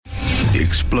The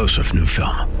explosive new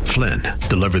film, Flynn,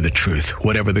 deliver the truth,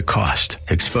 whatever the cost,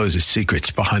 exposes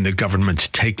secrets behind the government's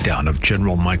takedown of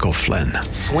General Michael Flynn.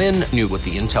 Flynn knew what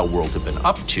the intel world had been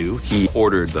up to. He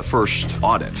ordered the first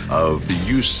audit of the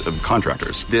use of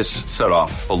contractors. This set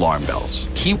off alarm bells.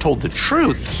 He told the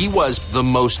truth. He was the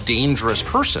most dangerous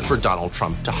person for Donald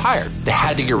Trump to hire. They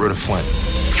had to get rid of Flynn.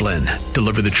 Flynn,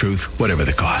 deliver the truth, whatever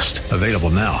the cost. Available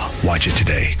now. Watch it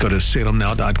today. Go to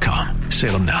salemnow.com.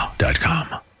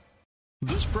 salemnow.com.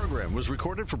 This program was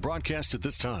recorded for broadcast at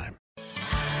this time.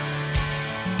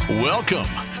 Welcome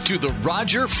to the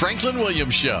Roger Franklin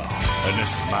Williams Show. And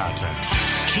this is my turn.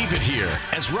 Keep it here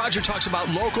as Roger talks about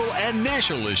local and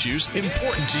national issues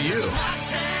important to you.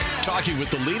 Talking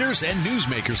with the leaders and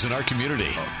newsmakers in our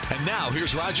community. And now,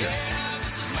 here's Roger.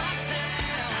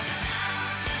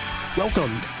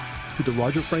 Welcome to the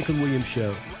Roger Franklin Williams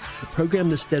Show, the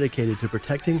program that's dedicated to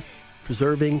protecting,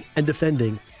 preserving, and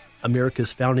defending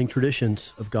America's founding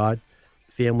traditions of God,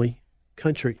 family,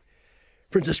 country.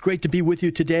 Friends, it's great to be with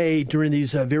you today during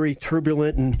these very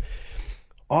turbulent and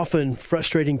often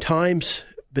frustrating times,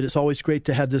 but it's always great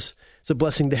to have this. It's a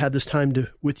blessing to have this time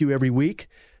with you every week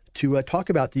to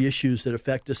talk about the issues that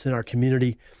affect us in our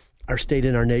community, our state,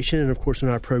 and our nation, and of course in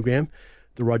our program,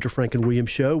 the Roger Franklin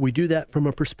Williams Show. We do that from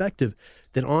a perspective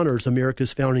that honors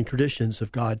America's founding traditions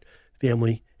of God,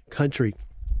 family, country.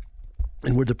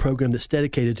 And we're the program that's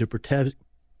dedicated to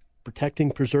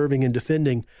protecting, preserving, and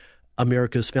defending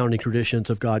America's founding traditions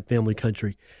of God, family,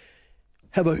 country.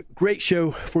 Have a great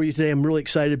show for you today. I'm really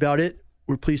excited about it.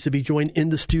 We're pleased to be joined in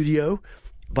the studio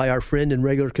by our friend and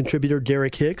regular contributor,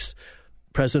 Derek Hicks,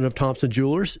 president of Thompson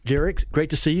Jewelers. Derek, great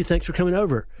to see you. Thanks for coming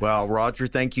over. Well, Roger,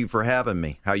 thank you for having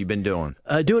me. How you been doing?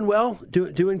 Doing well,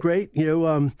 doing great.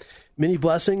 Many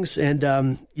blessings, and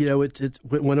it's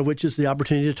one of which is the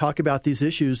opportunity to talk about these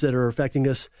issues that are affecting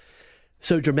us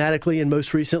so dramatically, and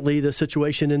most recently the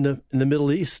situation in the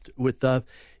Middle East with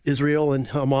Israel and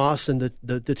Hamas and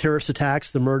the terrorist attacks,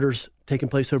 the murders taking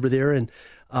place over there, and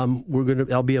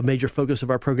that'll be a major focus of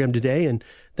our program today. And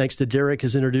thanks to Derek,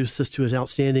 has introduced us to his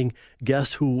outstanding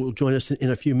guest who will join us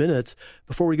in a few minutes.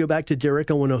 Before we go back to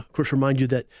Derek, I want to, of course, remind you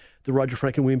that the Roger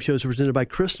Franklin Williams Show is presented by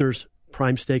Christner's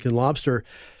Prime Steak and Lobster.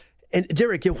 And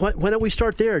Derek, why don't we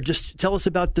start there? Just tell us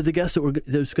about the guest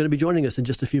that's going to be joining us in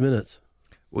just a few minutes.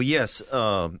 Well, yes,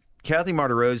 Kathy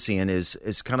Martirosyan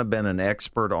has kind of been an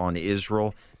expert on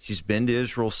Israel. She's been to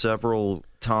Israel several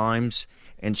times,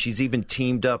 and she's even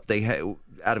teamed up.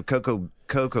 Out of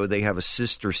Cocoa, they have a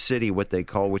sister city, what they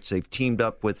call, which they've teamed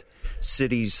up with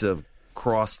cities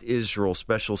across Israel,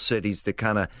 special cities that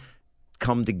kind of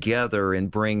come together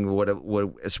and bring what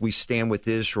as we stand with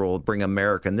Israel, bring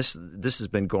America. And this has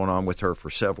been going on with her for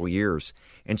several years.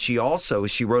 And she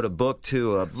wrote a book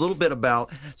too, a little bit about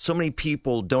so many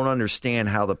people don't understand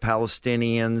how the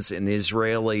Palestinians and the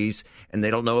Israelis, and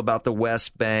they don't know about the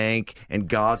West Bank and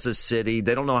Gaza City.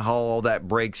 They don't know how all that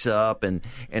breaks up, and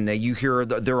you hear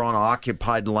they're on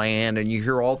occupied land, and you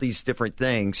hear all these different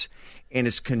things, and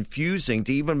it's confusing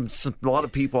to even a lot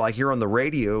of people I hear on the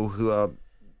radio who.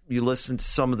 You listen to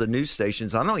some of the news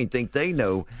stations, I don't even think they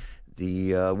know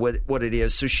what it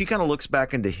is. So she kind of looks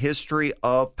back into history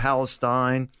of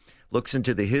Palestine, looks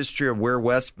into the history of where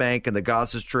West Bank and the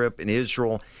Gaza Strip and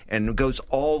Israel, and goes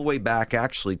all the way back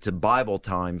actually to Bible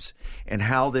times and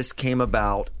how this came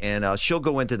about. And she'll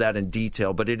go into that in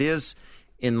detail, but it is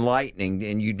enlightening,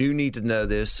 and you do need to know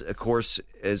this. Of course,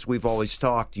 as we've always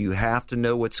talked, you have to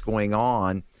know what's going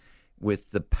on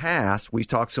with the past. We've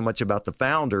talked so much about the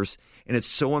founders, and it's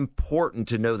so important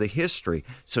to know the history.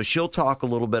 So she'll talk a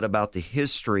little bit about the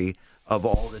history of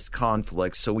all this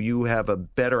conflict, so you have a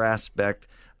better aspect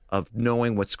of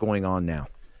knowing what's going on now.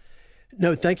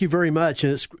 No, thank you very much.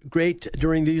 And it's great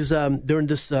during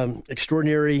this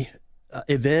extraordinary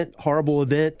event, horrible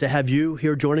event, to have you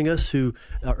here joining us who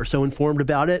are so informed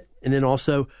about it, and then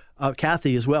also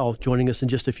Kathy as well joining us in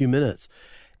just a few minutes.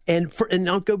 And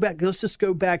I'll go back. Let's just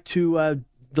go back to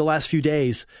the last few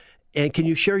days. And can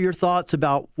you share your thoughts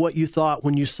about what you thought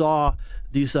when you saw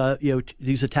these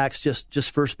these attacks just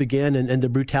first begin, and the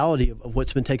brutality of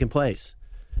what's been taking place?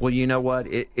 Well, you know what?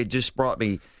 It just brought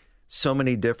me so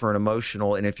many different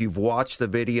emotional. And if you've watched the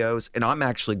videos, and I'm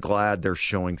actually glad they're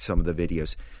showing some of the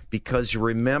videos, because you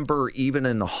remember even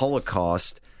in the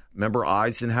Holocaust. Remember,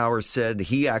 Eisenhower said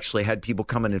he actually had people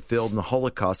come in and killed in the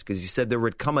Holocaust because he said there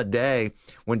would come a day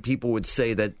when people would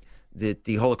say that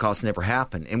the Holocaust never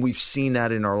happened. And we've seen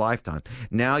that in our lifetime.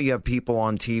 Now you have people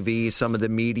on TV, some of the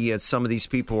media, some of these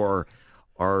people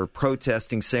are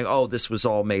protesting, saying, oh, this was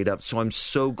all made up. So I'm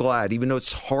so glad, even though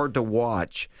it's hard to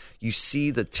watch, you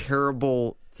see the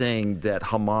terrible thing that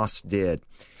Hamas did.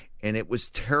 and it was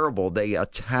terrible. They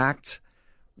attacked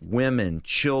women,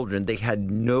 children. They had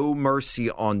no mercy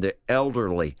on the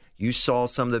elderly. You saw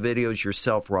some of the videos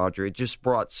yourself, Roger. It just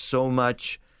brought so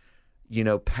much,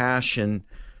 passion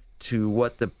to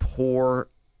what the poor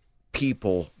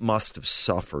people must have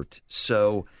suffered.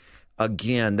 So,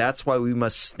 again, that's why we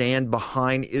must stand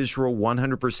behind Israel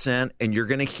 100%. And you're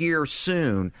going to hear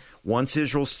soon, once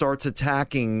Israel starts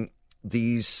attacking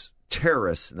these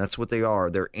terrorists, and that's what they are.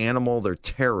 They're they're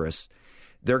terrorists.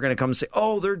 They're going to come and say,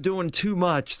 oh, they're doing too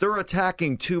much. They're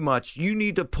attacking too much. You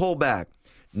need to pull back.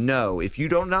 No, if you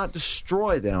do not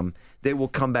destroy them, they will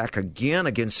come back again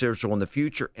against Israel in the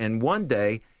future. And one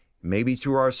day, maybe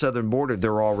through our southern border,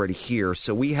 they're already here.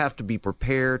 So we have to be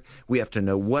prepared. We have to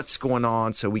know what's going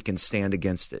on so we can stand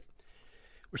against it.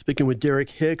 We're speaking with Derek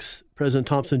Hicks, President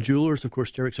Thompson Jewelers. Of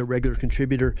course, Derek's a regular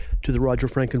contributor to the Roger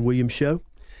Franklin Williams Show.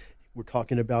 We're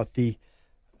talking about the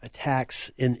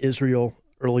attacks in Israel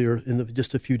earlier,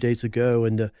 just a few days ago,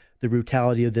 and the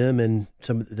brutality of them and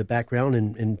some of the background,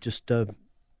 and just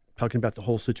talking about the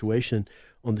whole situation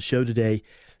on the show today.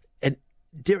 And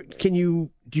Derek, do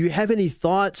you have any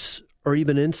thoughts or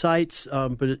even insights,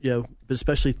 but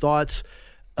especially thoughts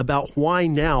about why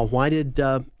now? Why did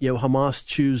Hamas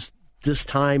choose this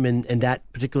time and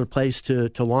that particular place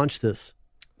to launch this?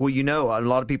 Well, a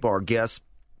lot of people, our guests,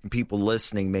 people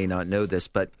listening may not know this,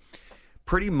 but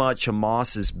pretty much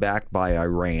Hamas is backed by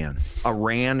Iran.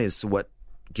 Iran is what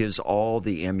gives all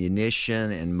the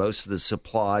ammunition and most of the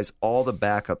supplies, all the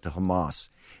backup to Hamas.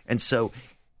 And so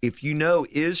if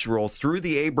Israel, through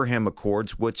the Abraham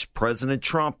Accords, which President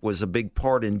Trump was a big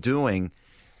part in doing,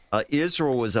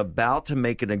 Israel was about to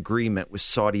make an agreement with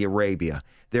Saudi Arabia.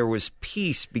 There was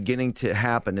peace beginning to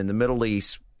happen in the Middle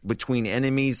East between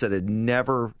enemies that had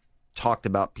never talked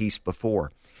about peace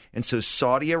before. And so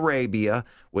Saudi Arabia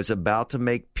was about to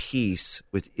make peace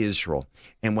with Israel.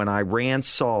 And when Iran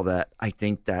saw that, I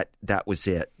think that was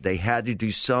it. They had to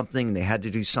do something. They had to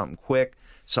do something quick.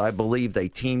 So I believe they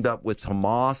teamed up with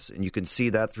Hamas, and you can see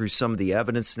that through some of the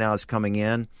evidence now is coming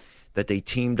in, that they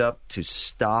teamed up to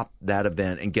stop that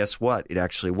event. And guess what? It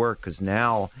actually worked, because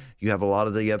now you have a lot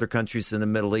of the other countries in the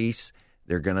Middle East.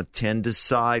 They're going to tend to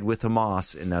side with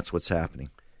Hamas, and that's what's happening.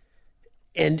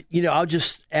 And, I'll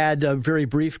just add a very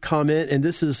brief comment, and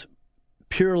this is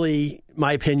purely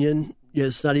my opinion.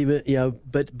 It's not even,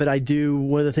 but I do,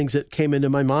 one of the things that came into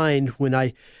my mind when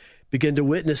I began to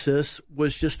witness this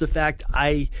was just the fact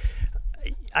I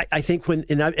think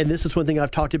and this is one thing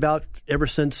I've talked about ever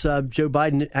since Joe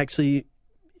Biden actually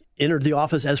entered the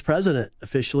office as president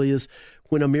officially, is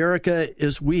when America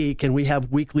is weak and we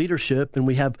have weak leadership and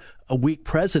we have a weak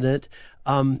president,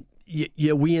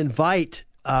 we invite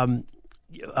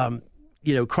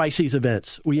crises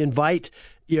events. We invite,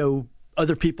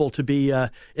 other people to be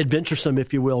adventuresome,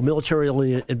 if you will,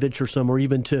 militarily adventuresome, or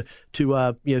even to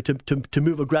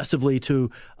move aggressively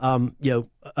to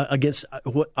against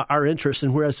our interests.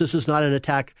 And whereas this is not an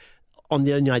attack on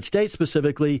the United States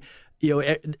specifically,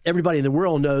 everybody in the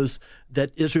world knows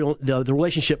that Israel, the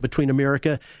relationship between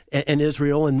America and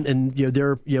Israel, and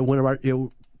they're one of our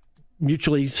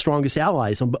mutually strongest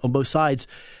allies on both sides.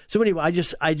 So anyway,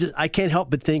 I can't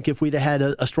help but think if we'd have had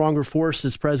a stronger force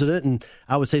as president, and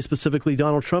I would say specifically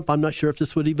Donald Trump, I'm not sure if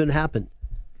this would even happen.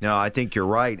 No, I think you're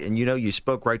right. And, you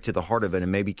spoke right to the heart of it,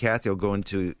 and maybe Kathy will go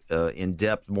into in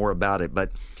depth more about it.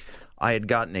 But I had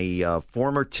gotten a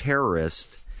former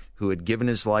terrorist who had given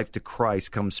his life to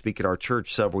Christ come speak at our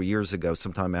church several years ago,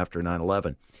 sometime after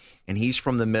 9/11. And he's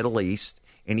from the Middle East.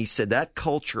 And he said that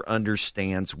culture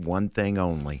understands one thing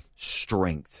only: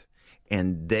 strength.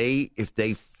 And if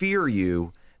they fear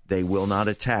you, they will not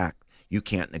attack. You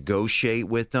can't negotiate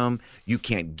with them. You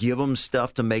can't give them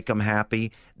stuff to make them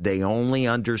happy. They only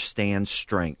understand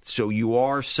strength. So you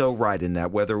are so right in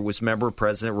that, whether it was, remember,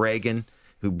 President Reagan,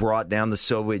 who brought down the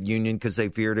Soviet Union because they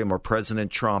feared him, or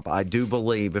President Trump. I do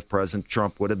believe if President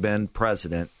Trump would have been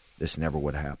president, this never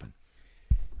would have happened.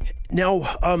 Now,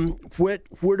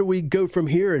 where do we go from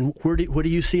here, and what do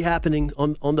you see happening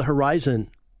on the horizon?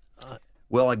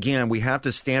 Well, again, we have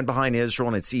to stand behind Israel,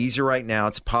 and it's easy right now.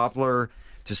 It's popular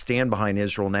to stand behind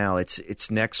Israel now.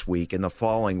 It's next week and the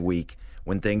following week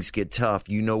when things get tough.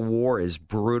 War is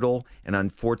brutal, and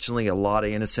unfortunately, a lot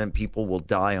of innocent people will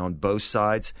die on both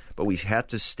sides. But we have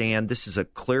to stand. This is a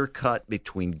clear cut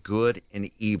between good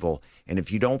and evil. And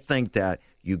if you don't think that,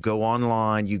 you go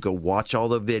online, you go watch all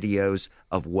the videos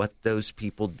of what those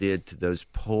people did to those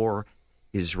poor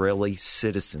Israeli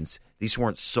citizens. These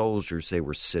weren't soldiers, they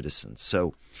were citizens.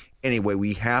 So anyway,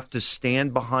 we have to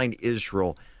stand behind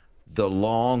Israel the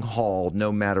long haul,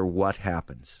 no matter what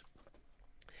happens.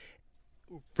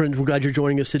 Friends, we're glad you're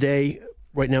joining us today.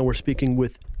 Right now we're speaking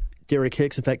with Derek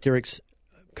Hicks. In fact, Derek's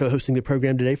co-hosting the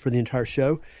program today for the entire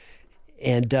show.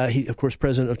 And he, of course,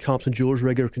 president of Thompson Jewelers,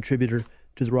 regular contributor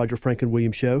to the Roger Franklin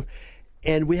Williams Show.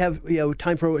 And we have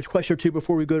time for a question or two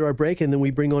before we go to our break, and then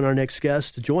we bring on our next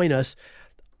guest to join us.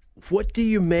 What do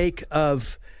you make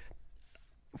of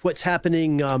what's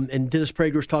happening? And Dennis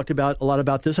Prager's talked about a lot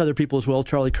about this, other people as well,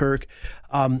 Charlie Kirk.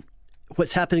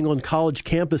 What's happening on college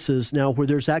campuses now, where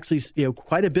there's actually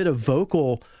quite a bit of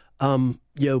vocal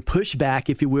pushback,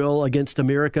 if you will, against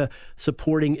America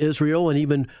supporting Israel, and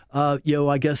even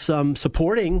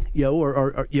supporting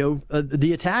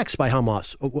the attacks by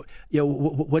Hamas.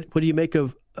 What do you make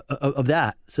of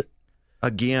that?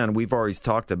 Again, we've always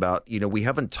talked about, we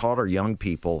haven't taught our young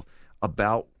people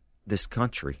about this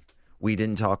country. We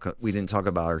didn't talk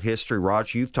about our history.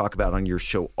 Raj, you've talked about on your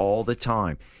show all the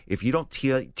time. If you don't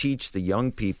teach the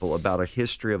young people about a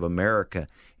history of America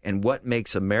and what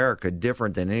makes America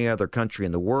different than any other country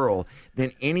in the world,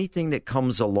 then anything that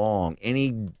comes along,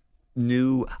 any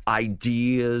new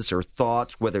ideas or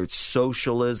thoughts, whether it's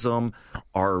socialism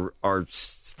or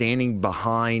standing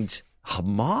behind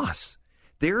Hamas,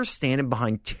 they're standing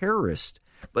behind terrorists.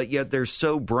 But yet they're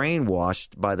so brainwashed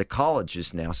by the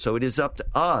colleges now. So it is up to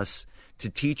us to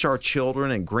teach our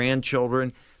children and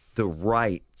grandchildren the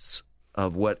rights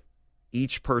of what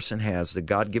each person has, the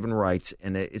God-given rights.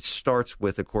 And it starts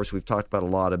with, of course, we've talked about a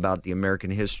lot about the American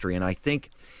history. And I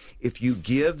think if you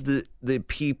give the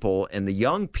people and the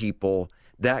young people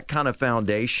that kind of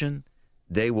foundation,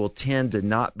 they will tend to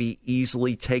not be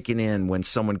easily taken in when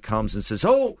someone comes and says,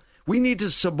 oh, we need to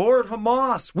support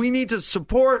Hamas. We need to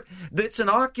support that's an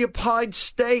occupied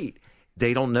state.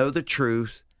 They don't know the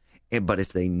truth. But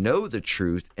if they know the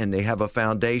truth and they have a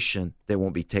foundation, they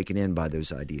won't be taken in by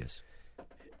those ideas.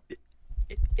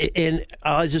 And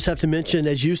I just have to mention,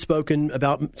 as you've spoken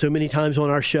about so many times on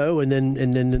our show, and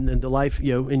then the life,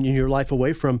 in your life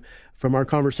away from our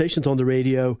conversations on the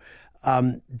radio,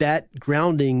 that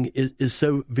grounding is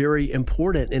so very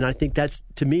important. And I think that's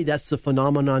the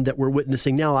phenomenon that we're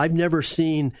witnessing now. I've never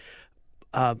seen,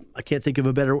 I can't think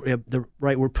of the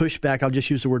right word, pushback. I'll just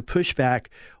use the word pushback,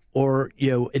 or,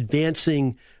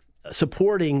 advancing,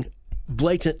 supporting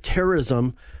blatant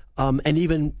terrorism, and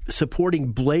even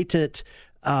supporting blatant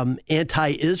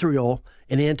anti-Israel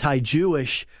and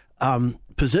anti-Jewish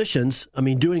positions. I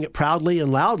mean, doing it proudly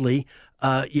and loudly,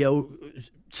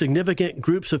 significant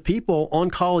groups of people on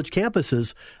college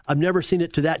campuses. I've never seen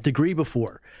it to that degree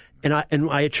before. And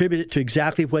I attribute it to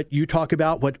exactly what you talk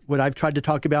about. What I've tried to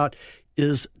talk about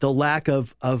is the lack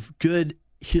of good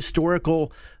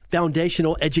historical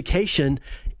foundational education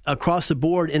across the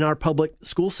board in our public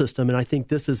school system. And I think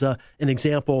this is an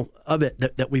example of it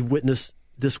that we've witnessed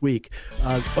this week.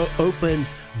 Open,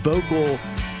 vocal,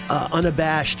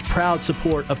 unabashed, proud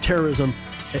support of terrorism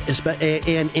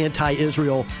and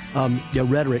anti-Israel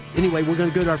rhetoric. Anyway, we're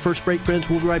going to go to our first break, friends.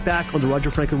 We'll be right back on the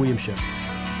Roger Franklin Williams Show.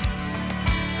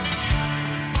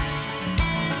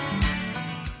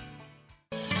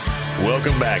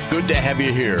 Welcome back. Good to have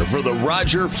you here for the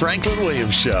Roger Franklin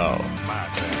Williams Show.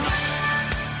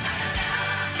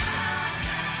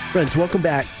 Friends, welcome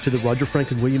back to the Roger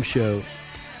Franklin Williams Show.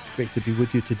 It's great to be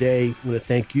with you today. I want to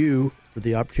thank you for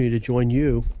the opportunity to join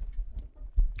you.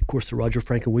 Of course, the Roger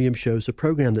Franklin Williams Show is a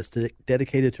program that's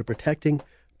dedicated to protecting,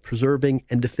 preserving,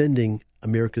 and defending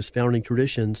America's founding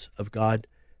traditions of God,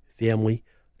 family,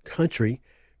 country,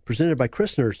 presented by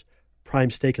Christner's Prime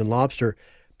Steak and Lobster.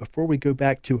 Before we go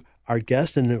back to our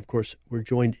guest, and of course, we're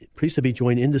pleased to be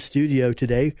joined in the studio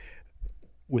today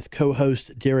with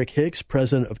co-host Derek Hicks,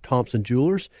 president of Thompson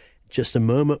Jewelers. In just a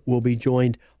moment, we'll be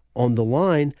joined on the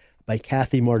line by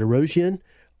Kathy Martirosyan,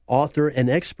 author and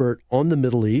expert on the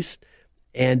Middle East.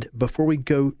 And before we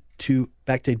go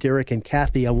back to Derek and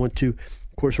Kathy, I want to,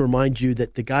 of course, remind you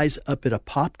that the guys up at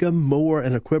Apopka Mower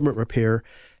and Equipment Repair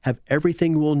have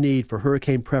everything we'll need for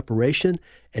hurricane preparation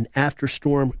and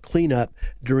after-storm cleanup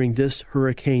during this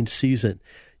hurricane season.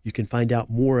 You can find out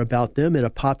more about them at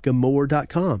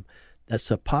apopkamower.com. That's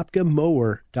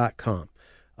apopkamower.com.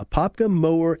 Apopka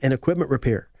Mower and Equipment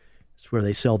Repair. It's where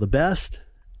they sell the best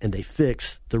and they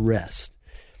fix the rest.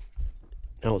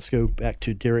 Now let's go back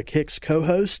to Derek Hicks,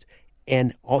 co-host.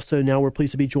 And also now we're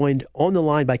pleased to be joined on the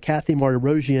line by Kathy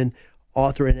Martirosyan,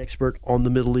 author and expert on the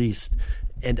Middle East.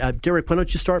 And Derek, why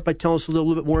don't you start by telling us a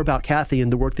little bit more about Kathy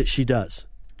and the work that she does?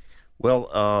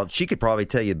 Well, she could probably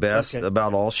tell you best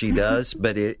about all she does,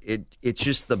 but it's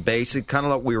just the basic, kind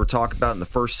of like we were talking about in the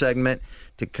first segment,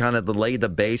 to kind of lay the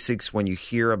basics when you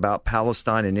hear about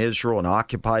Palestine and Israel and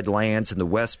occupied lands and the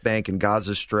West Bank and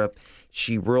Gaza Strip.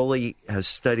 She really has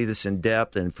studied this in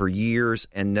depth and for years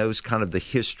and knows kind of the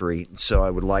history. So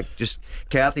I would like just,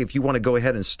 Kathy, if you want to go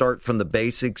ahead and start from the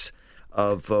basics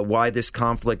why this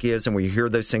conflict is, and we hear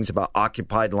those things about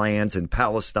occupied lands and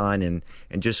Palestine,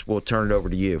 and just we'll turn it over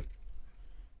to you.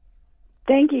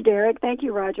 Thank you, Derek. Thank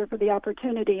you, Roger, for the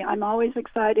opportunity. I'm always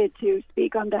excited to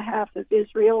speak on behalf of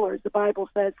Israel, or as the Bible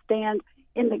says, stand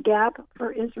in the gap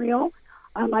for Israel.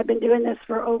 I've been doing this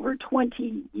for over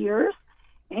 20 years.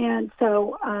 And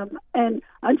so, and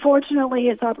unfortunately,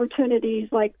 it's opportunities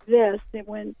like this, that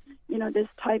when, this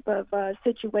type of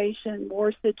situation,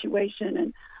 war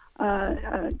situation,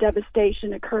 and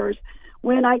devastation occurs,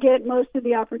 when I get most of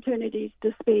the opportunities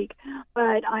to speak.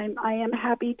 But I am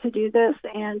happy to do this,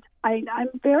 and I'm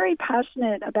very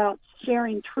passionate about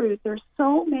sharing truth. There's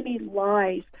so many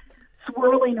lies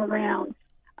swirling around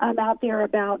out there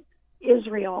about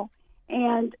Israel,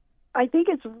 and I think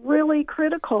it's really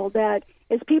critical that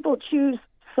as people choose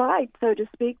sides, so to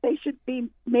speak, they should be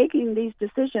making these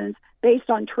decisions based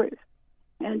on truth.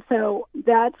 And so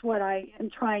that's what I am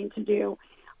trying to do.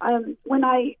 When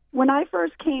I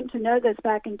first came to know this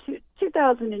back in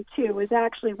 2002 was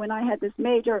actually when I had this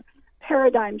major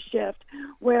paradigm shift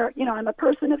where, I'm a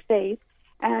person of faith,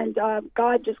 and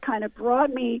God just kind of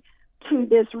brought me to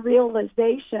this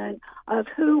realization of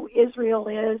who Israel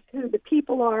is, who the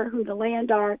people are, who the land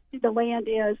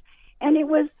is. And it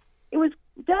was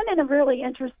done in a really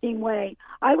interesting way.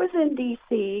 I was in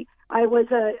D.C. I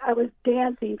was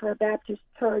dancing for a Baptist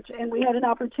church, and we had an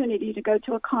opportunity to go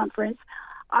to a conference.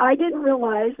 I didn't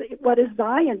realize what a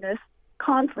Zionist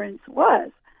conference was,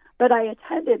 but I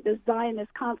attended this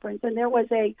Zionist conference, and there was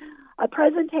a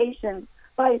presentation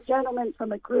by a gentleman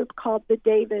from a group called the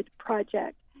David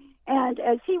Project. And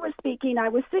as he was speaking, I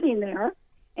was sitting there,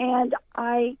 and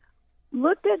I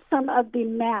looked at some of the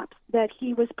maps that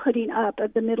he was putting up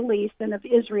of the Middle East and of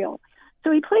Israel.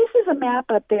 So he places a map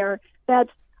up there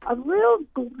that's a real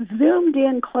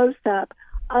zoomed-in close-up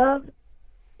of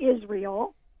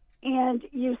Israel, and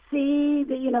you see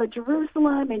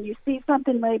Jerusalem, and you see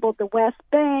something labeled the West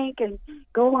Bank and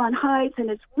Golan Heights, and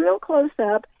it's real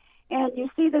close-up. And you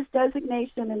see this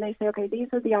designation, and they say, okay, these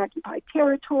are the occupied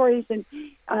territories, and,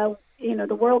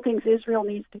 the world thinks Israel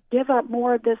needs to give up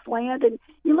more of this land. And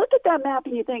you look at that map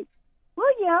and you think, well,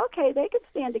 yeah, okay, they could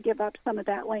stand to give up some of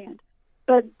that land.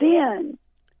 But then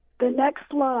the next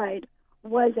slide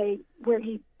was where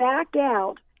he backed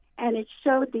out, and it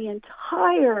showed the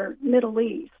entire Middle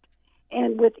East,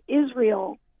 and with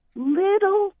Israel,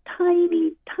 little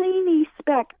tiny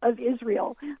speck of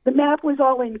Israel. The map was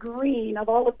all in green of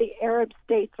all of the Arab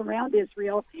states around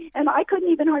Israel, and I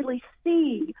couldn't even hardly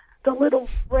see the little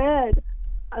thread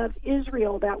of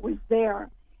Israel that was there.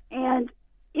 And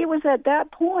it was at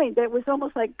that point that it was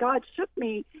almost like God shook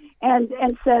me and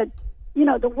said,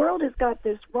 the world has got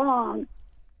this wrong.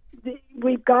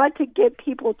 We've got to get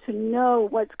people to know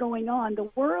what's going on.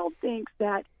 The world thinks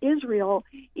that Israel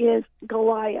is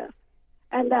Goliath,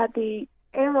 and that the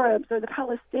Arabs or the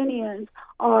Palestinians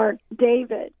are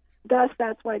David. Thus,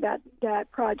 that's why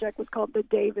that project was called the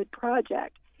David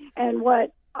Project. And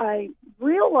what I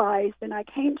realized, and I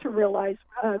came to realize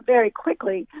very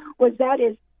quickly, was that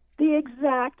is the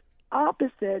exact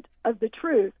opposite of the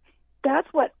truth.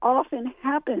 That's what often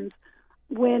happens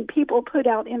when people put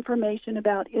out information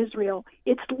about Israel.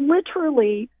 It's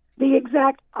literally the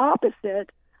exact opposite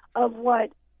of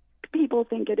what people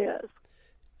think it is.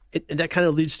 And that kind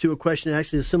of leads to a question,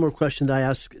 actually a similar question that I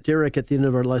asked Derek at the end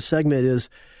of our last segment is,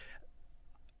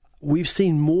 we've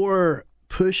seen more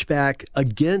pushback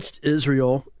against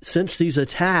Israel since these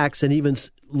attacks, and even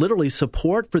literally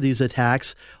support for these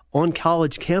attacks on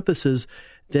college campuses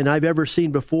than I've ever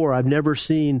seen before. I've never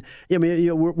seen.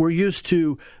 We're used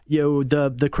to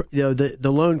the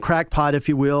lone crackpot, if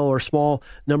you will, or small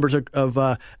numbers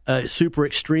of super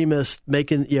extremists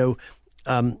making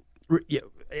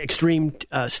extreme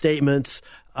statements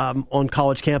on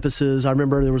college campuses. I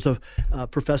remember there was a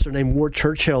professor named Ward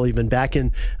Churchill, even back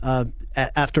in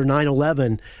after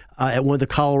 9/11 at one of the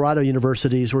Colorado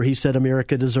universities, where he said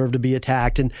America deserved to be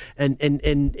attacked, and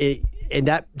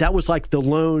that was like the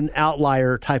lone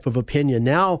outlier type of opinion.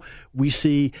 Now we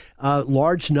see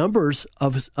large numbers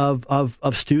of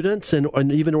students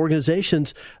and even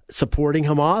organizations supporting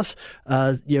Hamas,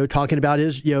 talking about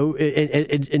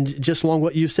and just along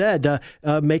what you said,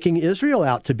 making Israel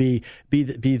out to be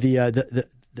the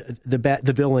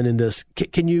villain in this.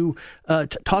 Can you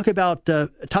talk about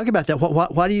that?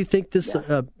 Why do you think this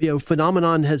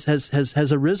phenomenon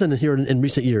has arisen here in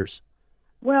recent years?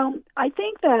 Well, I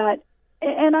think that,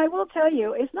 and I will tell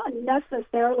you, it's not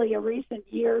necessarily a recent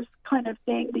years kind of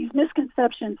thing. These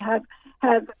misconceptions have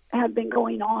been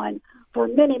going on for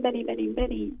many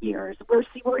years.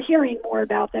 We're hearing more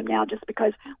about them now, just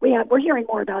because we're hearing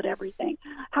more about everything.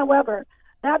 However,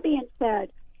 that being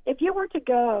said, if you were to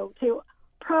go to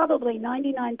probably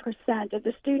 99% of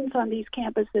the students on these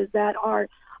campuses that are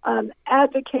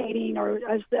advocating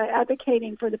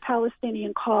for the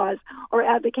Palestinian cause or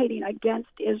advocating against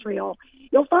Israel,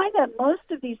 you'll find that most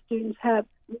of these students have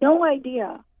no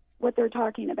idea what they're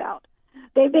talking about.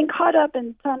 They've been caught up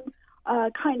in some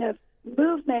kind of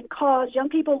movement, cause. Young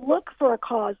people look for a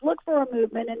cause, look for a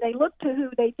movement, and they look to who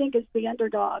they think is the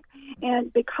underdog.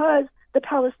 And because the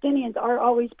Palestinians are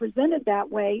always presented that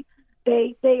way,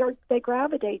 they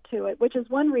gravitate to it, which is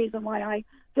one reason why I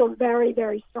feel very,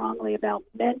 very strongly about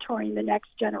mentoring the next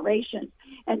generation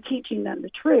and teaching them the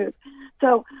truth.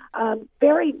 So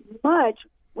very much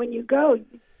when you go,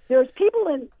 there's people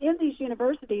in these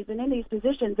universities and in these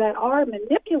positions that are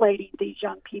manipulating these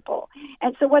young people.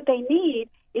 And so what they need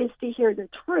is to hear the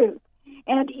truth.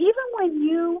 And even when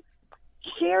you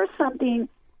share something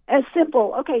as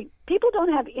simple, okay, people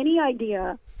don't have any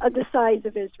idea of the size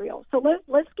of Israel. So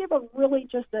let's give a really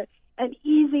just an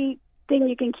easy thing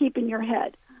you can keep in your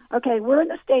head. Okay, we're in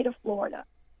the state of Florida.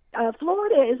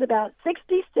 Florida is about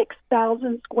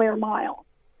 66,000 square miles.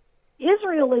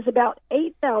 Israel is about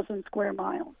 8,000 square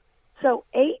miles. So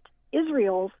 8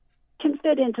 Israels can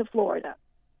fit into Florida.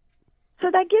 So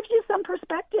that gives you some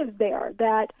perspective there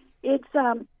that it's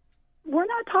we're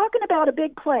not talking about a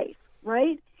big place,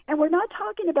 right? And we're not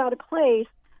talking about a place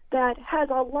that has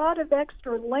a lot of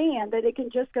extra land that it can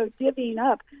just go divvying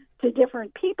up to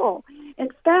different people. In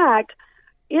fact,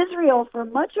 Israel, for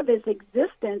much of its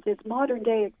existence, its modern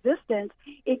day existence,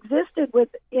 existed with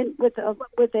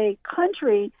a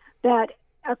country that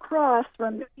across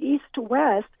from east to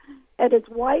west at its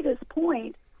widest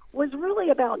point was really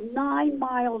about 9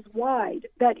 miles wide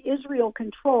that Israel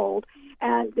controlled,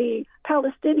 and the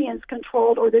Palestinians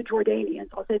controlled, or the Jordanians,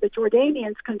 I'll say the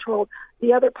Jordanians controlled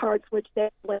the other parts, which they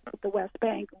left with the West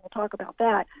Bank, and we'll talk about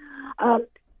that.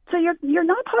 So you're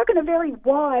not talking a very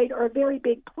wide or a very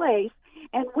big place,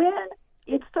 and when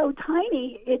it's so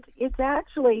tiny, it's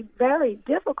actually very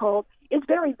difficult. It's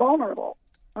very vulnerable.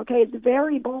 Okay, it's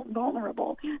very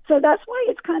vulnerable. So that's why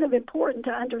it's kind of important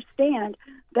to understand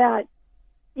that,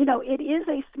 you know, it is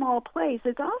a small place.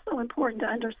 It's also important to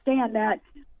understand that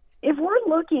if we're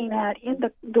looking at in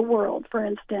the world, for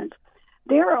instance,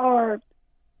 there are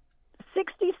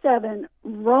 67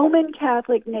 Roman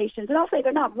Catholic nations, and I'll say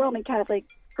they're not Roman Catholic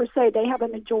per se, they have a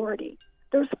majority.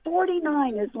 There's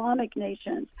 49 Islamic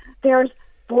nations. There's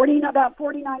about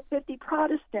 50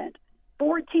 Protestant,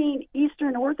 14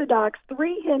 Eastern Orthodox,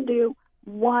 3 Hindu,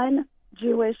 1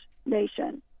 Jewish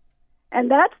nation. And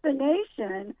that's the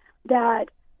nation that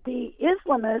the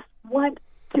Islamists want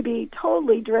to be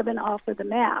totally driven off of the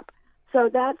map. So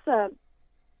that's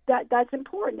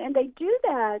important. And they do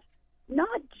that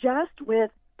not just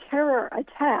with terror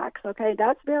attacks, okay,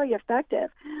 that's very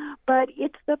effective, but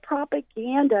it's the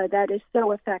propaganda that is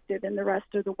so effective in the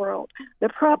rest of the world. The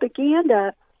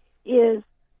propaganda is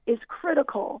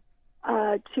critical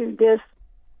to this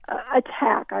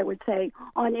attack, I would say,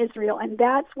 on Israel, and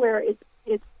that's where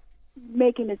it's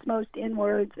making its most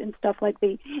inroads and stuff like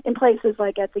in places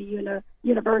like at the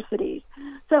universities.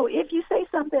 So if you say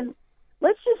something,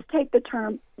 let's just take the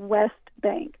term West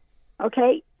Bank,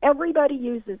 okay? Everybody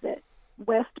uses it,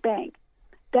 West Bank.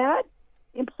 That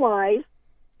implies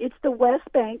it's the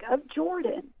West Bank of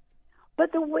Jordan. But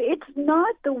it's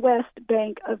not the West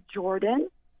Bank of Jordan.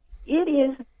 It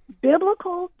is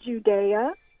biblical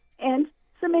Judea and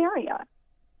Samaria.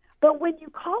 But when you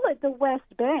call it the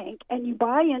West Bank and you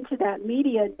buy into that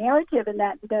media narrative and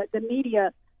that the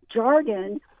media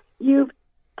jargon, you've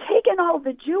taken all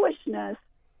the Jewishness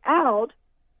out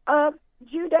of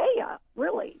Judea,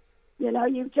 really. You know,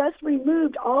 you've just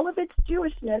removed all of its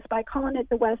Jewishness by calling it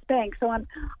the West Bank. So I'm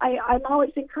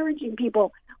always encouraging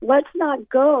people, let's not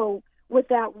go with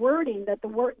that wording that the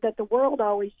world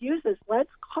always uses. Let's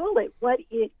call it what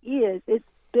it is. It's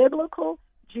biblical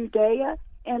Judea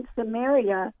and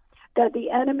Samaria that the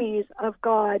enemies of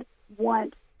God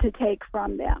want to take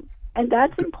from them. And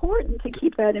that's important to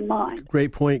keep that in mind.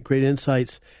 Great point, great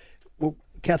insights. Well,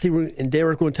 Kathy and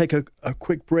Derek, we're going to take a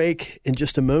quick break in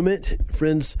just a moment.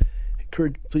 Friends,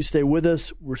 please stay with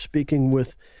us. We're speaking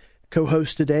with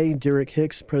co-host today, Derek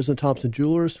Hicks, President Thompson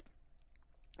Jewelers,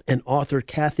 and author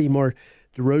Kathy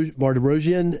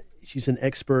Martirosyan. She's an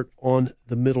expert on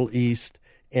the Middle East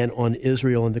and on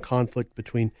Israel and the conflict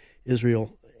between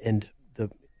Israel and the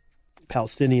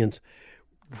Palestinians.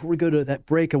 Before we go to that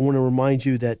break, I want to remind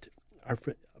you that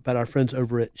about our friends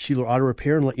over at Sheeler Auto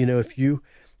Repair, and let you know if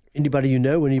anybody in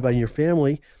your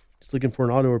family is looking for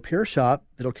an auto repair shop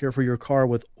that'll care for your car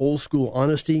with old school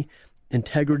honesty,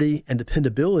 integrity, and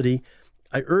dependability,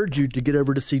 I urge you to get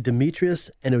over to see Demetrius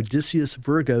and Odysseus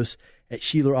Virgos at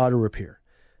Sheeler Auto Repair.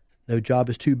 No job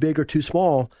is too big or too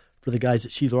small for the guys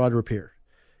at Sheeler Auto Repair.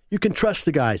 You can trust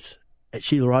the guys at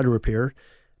Sheeler Auto Repair. In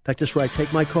fact, that's where I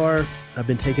take my car. I've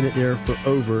been taking it there for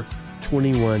over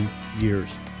 21 years.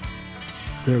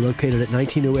 They're located at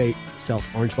 1908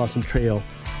 South Orange Blossom Trail,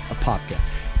 Apopka.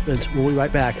 Friends, we'll be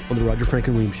right back on the Roger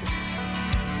Franklin Williams Show.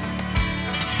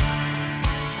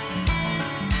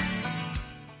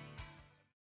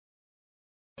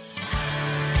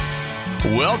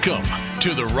 Welcome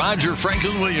to the Roger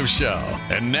Franklin Williams Show.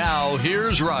 And now,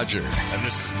 here's Roger. And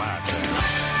this is my turn.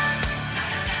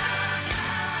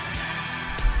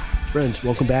 Friends,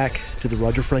 welcome back to the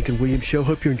Roger Franklin Williams Show.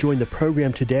 Hope you're enjoying the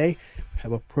program today. We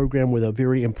have a program with a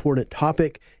very important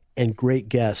topic and great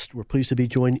guest. We're pleased to be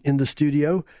joined in the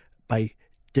studio by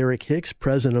Derek Hicks,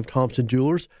 president of Thompson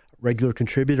Jewelers, regular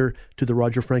contributor to the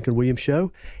Roger Franklin Williams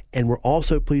Show. And we're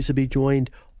also pleased to be joined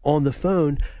on the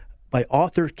phone by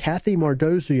author Kathy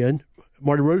Martirosyan,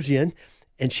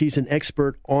 and she's an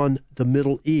expert on the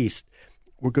Middle East.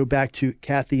 We'll go back to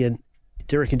Kathy and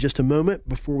Derek in just a moment.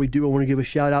 Before we do, I want to give a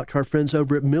shout out to our friends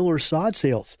over at Miller Sod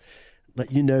Sales.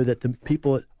 Let you know that the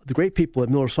great people at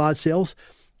Miller Sod Sales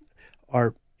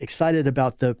are excited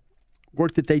about the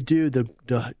work that they do, the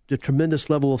tremendous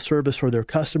level of service for their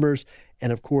customers,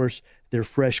 and of course, their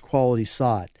fresh quality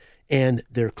sod and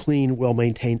their clean,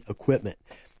 well-maintained equipment.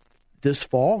 This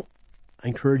fall, I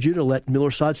encourage you to let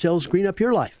Miller Sod Sales green up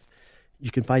your life.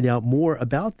 You can find out more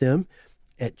about them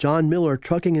at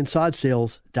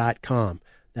johnmillertruckingandsodSales.com.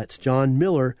 That's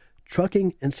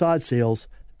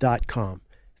johnmillertruckingandsodSales.com.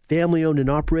 Family owned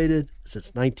and operated since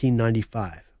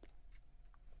 1995.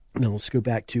 Now let's go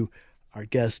back to our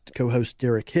guest co-host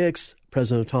Derek Hicks,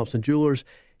 president of Thompson Jewelers,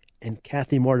 and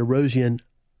Kathy Martirosyan,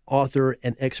 author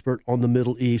and expert on the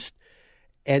Middle East.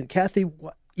 And Kathy,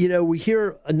 we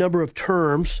hear a number of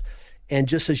terms, and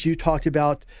just as you talked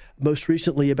about most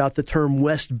recently about the term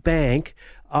West Bank,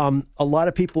 a lot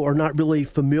of people are not really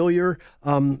familiar,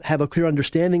 have a clear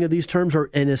understanding of these terms,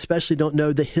 and especially don't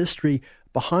know the history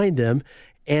behind them.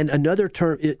 And another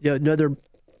term, another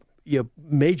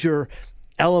major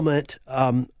element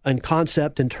and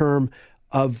concept and term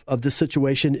of this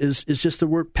situation is just the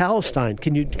word Palestine.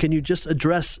 Can you just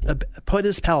address what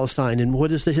is Palestine and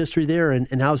what is the history there,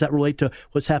 and how does that relate to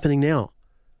what's happening now?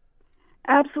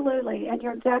 Absolutely, and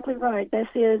you're exactly right. This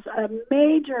is a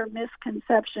major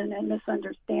misconception and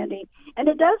misunderstanding, and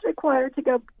it does require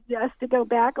us to go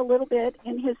back a little bit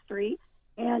in history,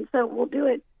 and so we'll do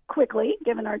it quickly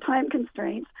given our time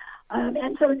constraints. But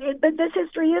this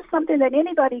history is something that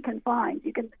anybody can find.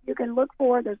 You can look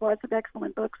for. There's lots of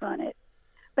excellent books on it.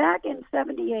 Back in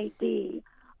 70 A.D.,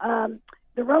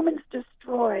 the Romans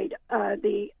destroyed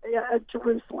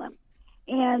Jerusalem.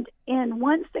 And in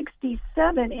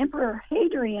 167, Emperor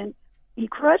Hadrian, he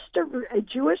crushed a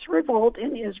Jewish revolt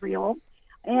in Israel.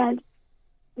 And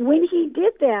when he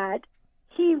did that,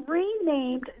 he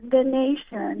renamed the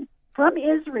nation from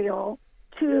Israel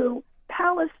to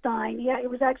Palestine. Yeah, it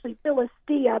was actually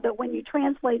Philistia, but when you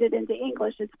translate it into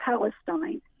English, it's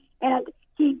Palestine. And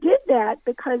he did that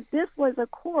because this was,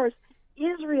 of course,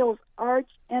 Israel's arch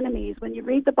enemies. When you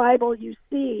read the Bible, you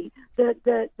see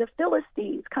the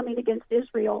Philistines coming against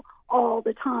Israel all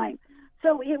the time.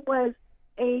 So it was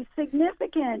a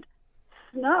significant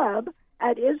snub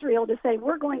at Israel to say,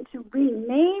 we're going to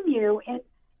rename you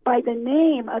by the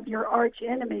name of your arch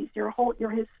enemies, your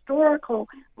historical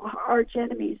arch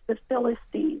enemies, the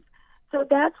Philistines. So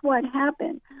that's what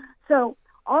happened. So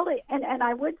and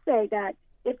I would say that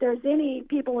if there's any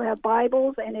people who have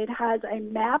Bibles and it has a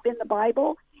map in the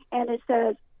Bible and if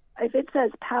it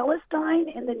says Palestine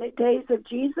in the days of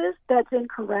Jesus, that's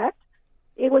incorrect.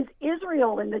 It was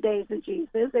Israel in the days of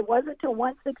Jesus. It wasn't until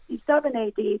 167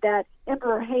 A.D. that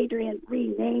Emperor Hadrian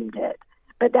renamed it.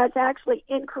 But that's actually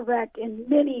incorrect in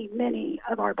many, many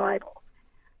of our Bibles.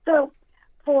 So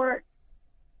for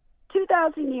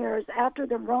 2,000 years after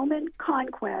the Roman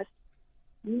conquest,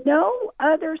 no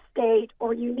other state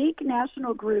or unique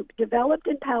national group developed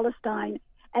in Palestine,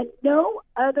 and no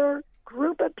other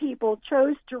group of people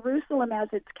chose Jerusalem as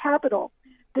its capital.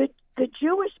 The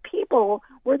Jewish people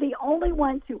were the only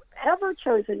ones who ever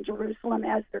chosen Jerusalem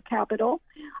as their capital.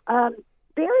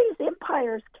 Various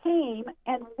empires came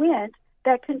and went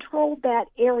that controlled that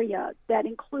area that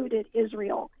included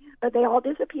Israel, but they all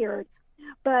disappeared.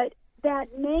 But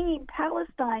that name,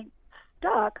 Palestine,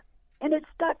 stuck, and it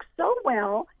stuck so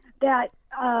well that,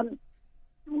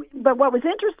 but what was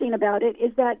interesting about it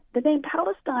is that the name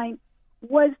Palestine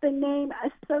was the name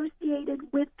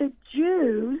associated with the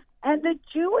Jews and the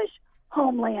Jewish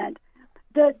homeland.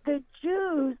 The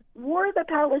Jews were the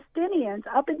Palestinians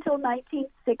up until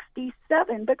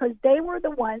 1967 because they were the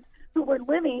ones who were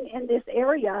living in this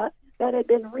area that had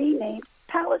been renamed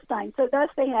Palestine. So thus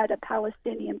they had a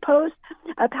Palestinian Post,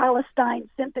 a Palestine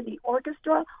Symphony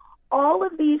Orchestra. All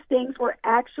of these things were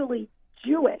actually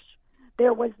Jewish.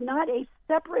 There was not a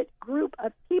separate group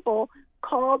of people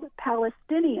called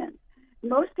Palestinians.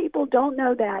 Most people don't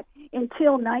know that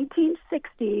until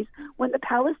 1960s, when the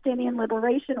Palestinian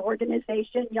Liberation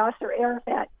Organization, Yasser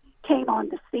Arafat, came on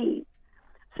the scene.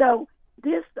 So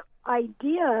this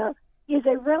idea is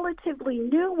a relatively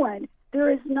new one. There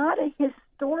is not a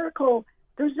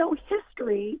there's no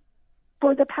history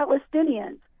for the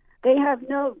Palestinians.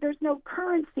 There's no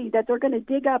currency that they're going to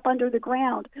dig up under the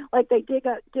ground like they dig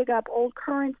up old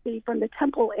currency from the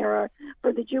temple era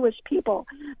for the Jewish people.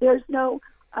 There's no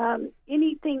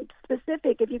anything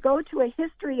specific. If you go to a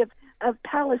history of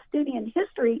Palestinian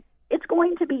history, it's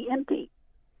going to be empty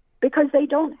because they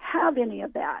don't have any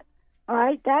of that. All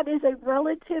right, that is a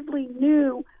relatively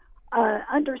new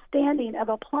understanding of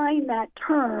applying that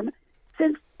term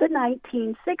since the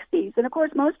 1960s. And of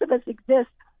course, most of us exist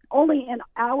only in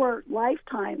our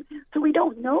lifetime, so we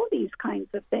don't know these kinds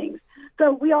of things.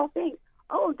 So we all think,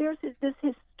 oh, there's this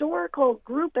historical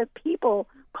group of people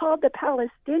called the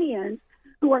Palestinians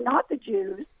who are not the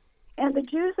Jews, and the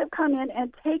Jews have come in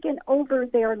and taken over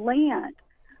their land.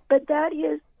 But that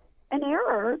is an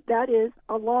error. That is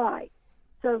a lie.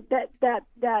 So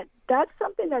that's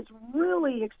something that's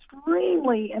really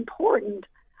extremely important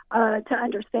to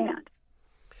understand.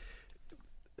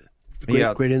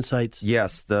 Great insights.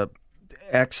 Yes,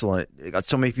 excellent.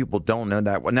 So many people don't know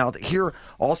that. Now, here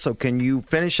also, can you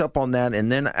finish up on that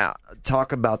and then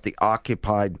talk about the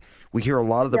occupied? We hear a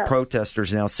lot of the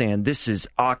protesters now saying this is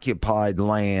occupied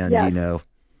land, Yes. you know.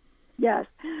 Yes.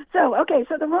 So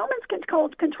the Romans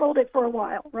controlled it for a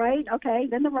while, right? Okay,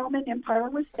 then the Roman Empire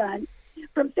was done.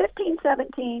 From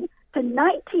 1517 to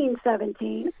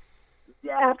 1917,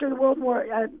 after the World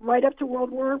War, right up to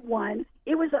World War I,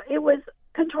 it was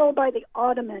controlled by the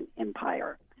Ottoman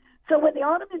Empire. So when the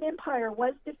Ottoman Empire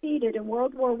was defeated in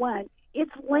World War I,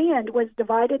 its land was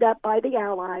divided up by the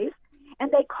Allies,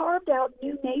 and they carved out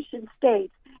new nation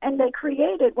states, and they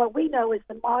created what we know as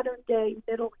the modern-day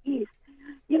Middle East.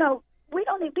 You know,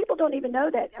 people don't even know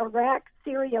that Iraq,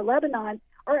 Syria, Lebanon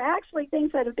are actually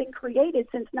things that have been created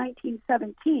since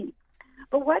 1917.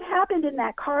 But what happened in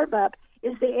that carve-up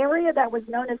is the area that was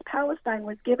known as Palestine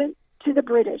was given to the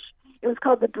British. It was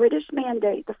called the British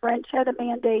Mandate. The French had a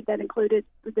mandate that included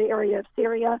the area of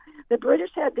Syria. The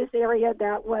British had this area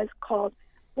that was called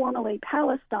formerly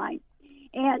Palestine.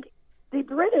 And the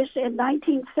British in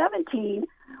 1917,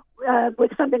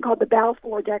 with something called the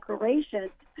Balfour Declaration,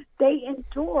 they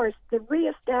endorsed the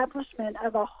reestablishment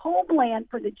of a homeland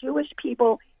for the Jewish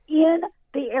people in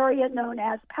the area known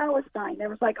as Palestine. There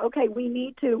was like, okay, we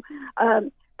need to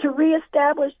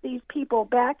reestablish these people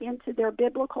back into their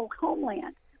biblical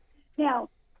homeland. Now,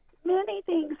 many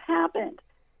things happened,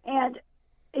 and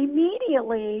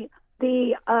immediately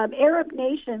the Arab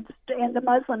nations and the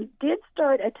Muslims did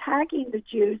start attacking the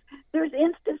Jews. There's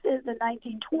instances in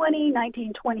 1920,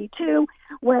 1922,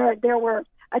 where there were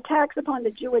attacks upon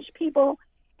the Jewish people,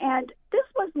 and this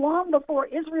was long before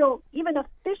Israel even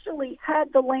officially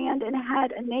had the land and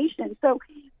had a nation. So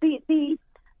the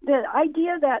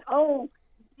idea that,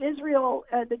 Israel,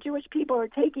 the Jewish people are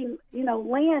taking,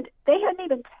 land, they hadn't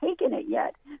even taken it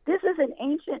yet. This is an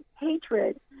ancient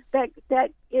hatred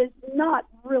that is not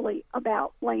really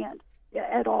about land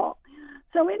at all.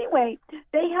 So anyway,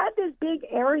 they had this big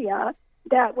area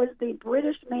that was the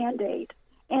British Mandate,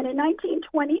 and in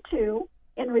 1922,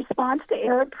 in response to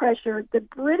Arab pressure, the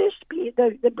British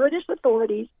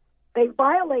authorities, they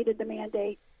violated the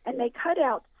mandate, and they cut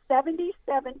out 77%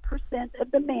 of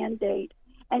the mandate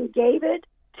and gave it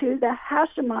to the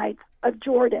Hashemites of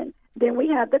Jordan. Then we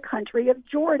have the country of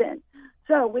Jordan.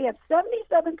 So we have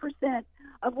 77%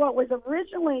 of what was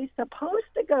originally supposed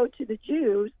to go to the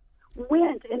Jews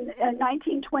went in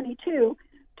 1922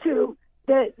 to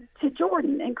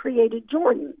Jordan and created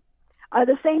Jordan.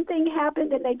 The same thing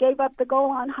happened, and they gave up the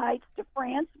Golan Heights to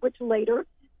France, which later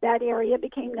that area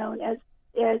became known as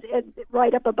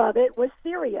right up above it was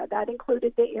Syria. That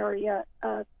included the area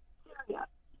of Syria.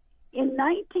 In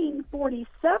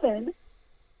 1947,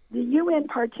 the UN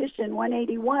Partition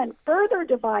 181 further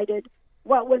divided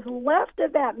what was left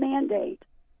of that mandate.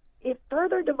 It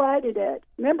further divided it.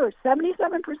 Remember,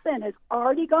 77% has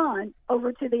already gone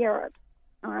over to the Arabs,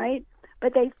 all right?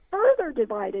 But they further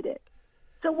divided it.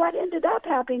 So what ended up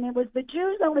happening was the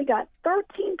Jews only got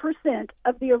 13%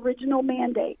 of the original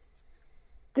mandate.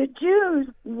 The Jews,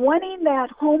 wanting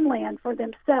that homeland for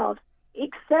themselves,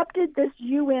 accepted this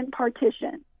UN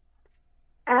partition.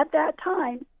 At that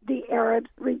time, the Arabs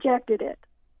rejected it.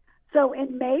 So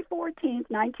in May 14th,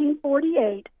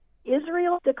 1948,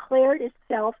 Israel declared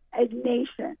itself a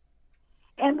nation.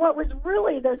 And what was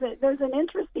really, there's an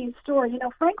interesting story. You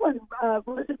know, Franklin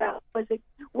Roosevelt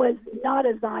was not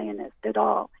a Zionist at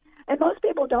all. And most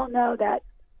people don't know that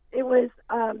it was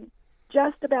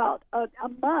just about a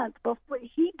month before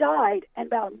he died, and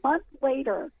about a month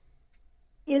later,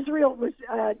 Israel was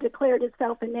declared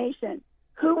itself a nation.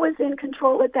 Who was in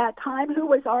control at that time? Who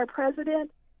was our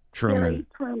president? Truman. Harry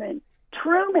Truman.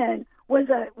 Truman was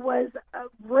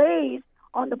raised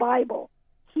on the Bible.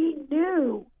 He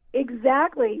knew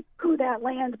exactly who that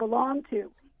land belonged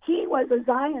to. He was a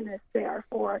Zionist,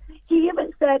 therefore. He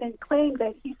even said and claimed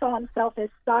that he saw himself as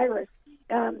Cyrus,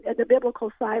 the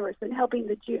biblical Cyrus, and helping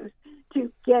the Jews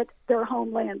to get their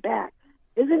homeland back.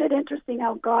 Isn't it interesting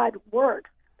how God works?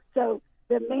 So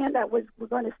the man that was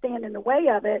going to stand in the way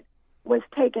of it was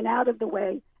taken out of the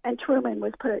way, and Truman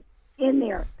was put in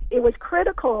there. It was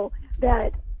critical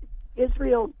that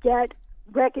Israel get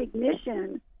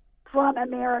recognition from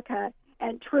America,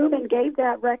 and Truman gave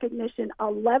that recognition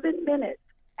 11 minutes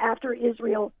after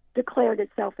Israel declared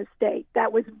itself a state.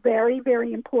 That was very,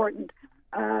 very important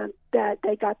that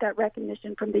they got that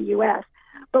recognition from the U.S.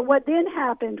 But what then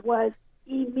happened was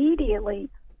immediately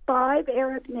 5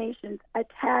 Arab nations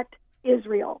attacked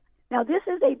Israel. Now, this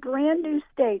is a brand new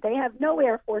state. They have no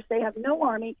air force. They have no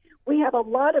army. We have a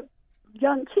lot of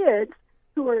young kids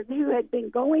who had been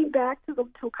going back to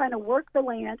kind of work the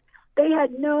land. They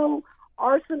had no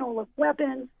arsenal of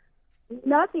weapons,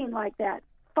 nothing like that.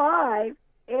 5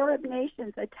 Arab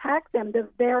nations attacked them the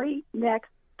very next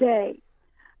day.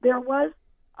 There was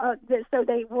so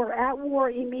they were at war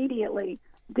immediately.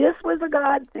 This was a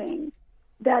God thing,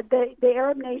 that the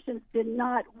Arab nations did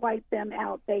not wipe them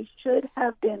out. They should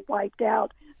have been wiped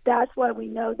out. That's why we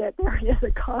know that there is a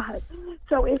God.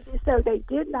 So they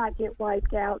did not get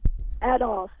wiped out at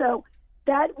all. So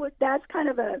that's kind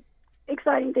of a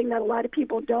exciting thing that a lot of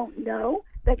people don't know,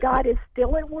 that God is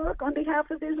still at work on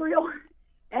behalf of Israel.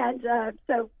 And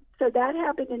so that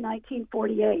happened in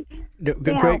 1948.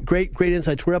 Now, Great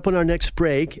insights. We're up on our next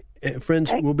break.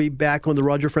 Friends, we'll be back on the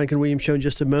Roger Franklin Williams Show in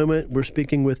just a moment. We're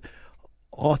speaking with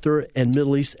author and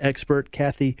Middle East expert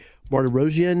Kathy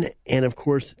Martirosyan, and of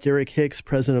course Derek Hicks,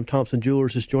 president of Thompson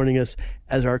Jewelers, is joining us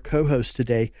as our co-host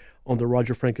today on the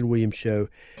Roger Franklin Williams Show.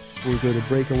 Before we go to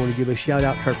break, I want to give a shout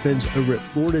out to our friends over at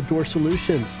Florida Door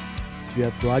Solutions. If you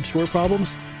have garage door problems,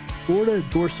 Florida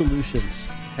Door Solutions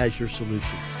has your solutions.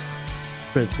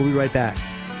 Friends, we'll be right back.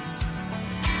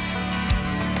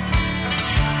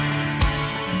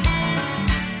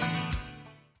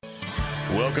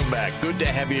 Welcome back. Good to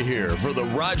have you here for the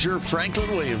Roger Franklin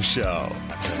Williams Show.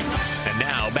 And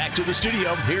now back to the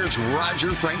studio. Here's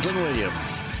Roger Franklin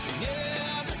Williams.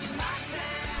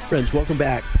 Friends, welcome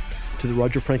back to the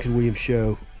Roger Franklin Williams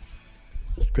Show.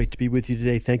 It's great to be with you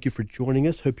today. Thank you for joining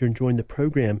us. Hope you're enjoying the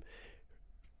program.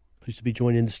 Pleased to be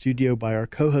joined in the studio by our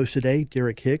co-host today,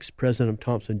 Derek Hicks, president of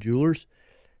Thompson Jewelers.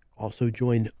 Also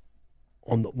joined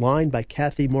on the line by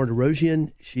Kathy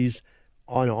Martirosyan. She's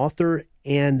an author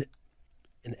and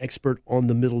an expert on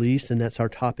the Middle East, and that's our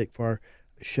topic for our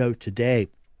show today.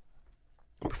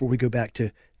 Before we go back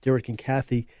to Derek and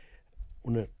Kathy, I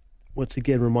want to once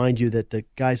again remind you that the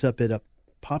guys up at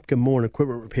Popka Moore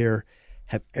Equipment Repair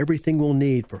have everything we'll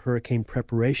need for hurricane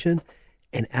preparation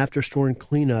and after-storm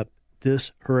cleanup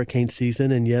this hurricane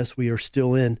season. And yes, we are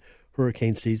still in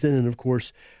hurricane season. And of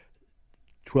course,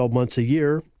 12 months a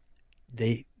year,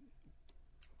 Popka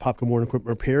Moore Equipment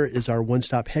Repair is our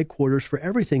one-stop headquarters for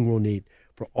everything we'll need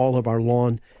for all of our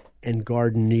lawn and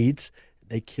garden needs.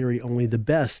 They carry only the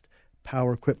best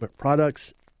power equipment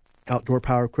products, outdoor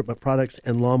power equipment products,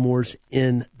 and lawnmowers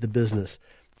in the business.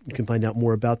 You can find out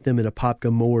more about them at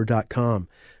apopkamower.com.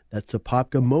 That's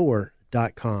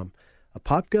apopkamower.com.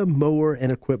 Apopka Mower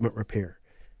and Equipment Repair.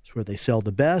 It's where they sell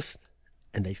the best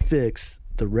and they fix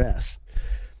the rest.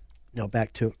 Now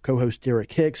back to co-host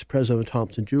Derek Hicks, president of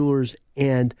Thompson Jewelers,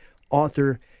 and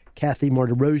author Kathy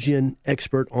Martirosyan,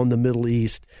 expert on the Middle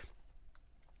East.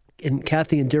 And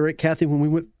Kathy and Derek, Kathy, when we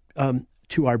went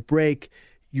to our break,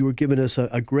 you were giving us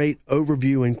a great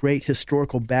overview and great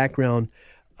historical background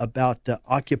about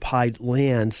occupied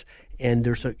lands. And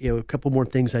there's a couple more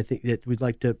things I think that we'd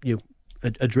like to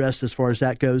address as far as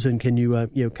that goes. And can you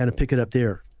kind of pick it up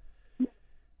there?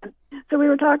 So we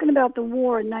were talking about the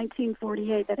war in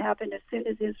 1948 that happened as soon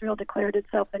as Israel declared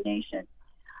itself a nation.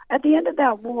 At the end of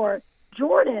that war,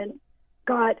 Jordan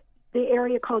got the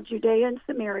area called Judea and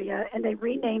Samaria, and they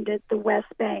renamed it the West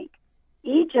Bank.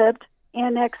 Egypt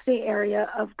annexed the area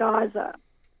of Gaza.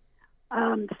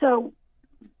 So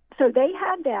they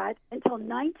had that until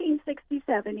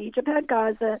 1967. Egypt had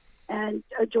Gaza, and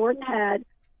Jordan had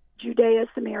Judea,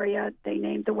 Samaria. They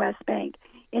named the West Bank.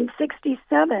 In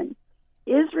 67,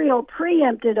 Israel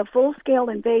preempted a full-scale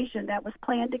invasion that was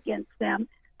planned against them.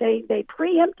 They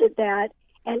preempted that,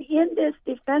 and in this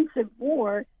defensive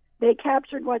war, they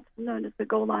captured what's known as the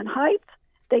Golan Heights.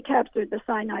 They captured the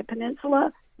Sinai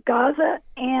Peninsula, Gaza,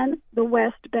 and the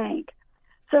West Bank.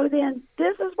 So then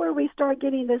this is where we start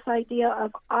getting this idea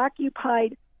of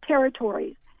occupied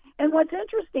territories. And what's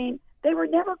interesting, they were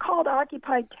never called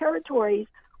occupied territories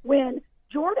when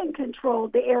Jordan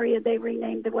controlled the area they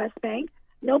renamed the West Bank.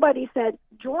 Nobody said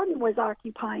Jordan was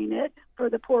occupying it, for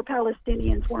the poor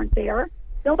Palestinians weren't there.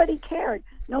 Nobody cared.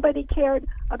 Nobody cared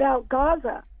about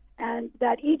Gaza and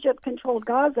that Egypt controlled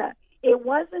Gaza. It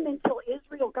wasn't until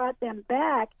Israel got them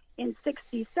back in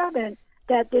 67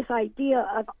 that this idea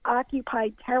of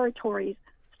occupied territories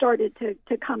started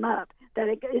to come up, that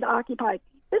it occupied.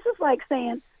 This is like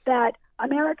saying that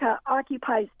America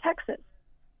occupies Texas.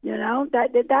 You know,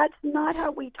 that's not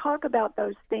how we talk about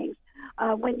those things.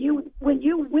 When you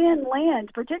win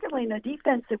land, particularly in a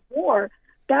defensive war,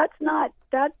 that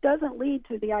doesn't lead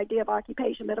to the idea of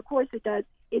occupation. But of course it does.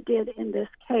 It did in this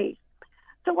case.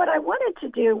 So what I wanted to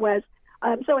do was,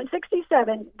 so in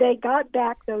 67 they got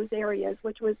back those areas,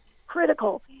 which was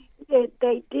critical.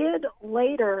 They did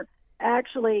later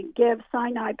actually give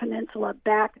Sinai Peninsula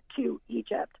back to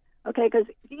Egypt. Okay, because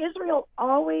Israel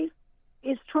always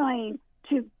is trying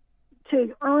to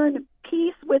earn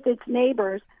peace with its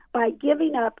neighbors by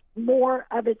giving up more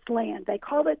of its land. They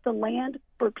call it the land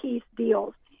for peace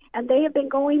deals, and they have been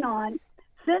going on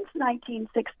since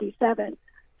 1967.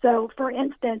 So, for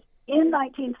instance, in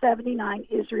 1979,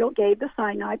 Israel gave the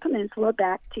Sinai Peninsula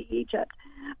back to Egypt.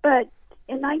 But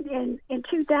in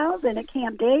 2000 at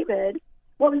Camp David,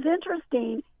 what was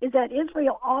interesting is that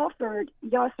Israel offered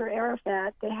Yasser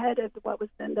Arafat, the head of what was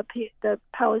then the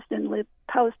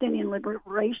Palestinian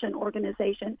Liberation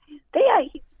Organization,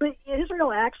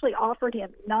 Israel actually offered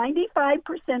him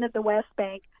 95% of the West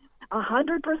Bank,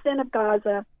 100% of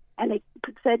Gaza, and they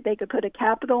said they could put a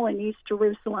capital in East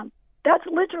Jerusalem. That's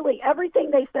literally everything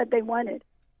they said they wanted.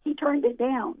 He turned it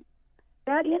down.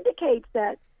 That indicates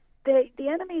that the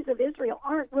enemies of Israel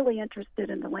aren't really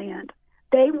interested in the land.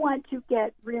 They want to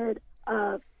get rid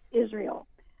of Israel.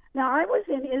 Now, I was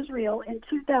in Israel in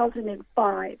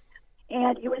 2005,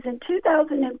 and it was in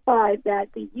 2005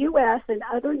 that the U.S. and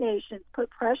other nations put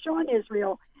pressure on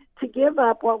Israel to give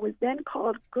up what was then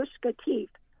called Gush Katif.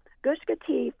 Gush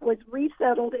Katif was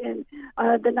resettled in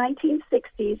the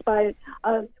 1960s by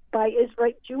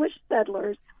Israeli Jewish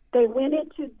settlers. They went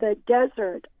into the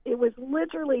desert. It was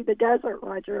literally the desert,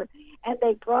 Roger, and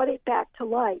they brought it back to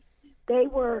life. They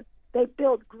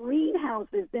built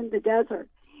greenhouses in the desert,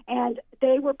 and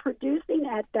they were producing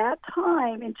at that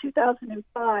time in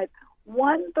 2005,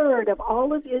 1/3 of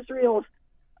all of Israel's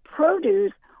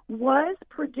produce was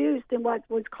produced in what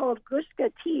was called Gush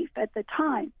Katif at the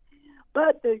time.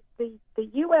 But the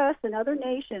U.S. and other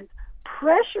nations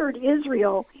pressured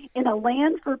Israel in a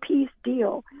land for peace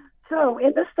deal. So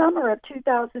in the summer of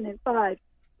 2005,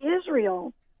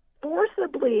 Israel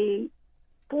forcibly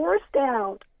forced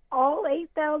out all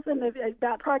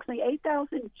approximately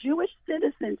 8,000 Jewish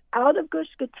citizens out of Gush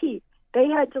Katif. They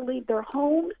had to leave their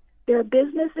homes, their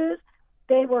businesses.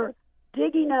 They were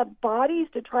digging up bodies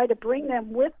to try to bring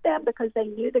them with them because they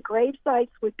knew the grave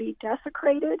sites would be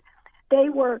desecrated. They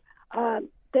were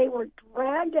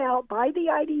dragged out by the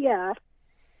IDF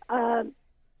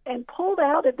and pulled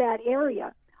out of that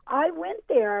area. I went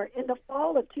there in the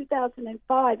fall of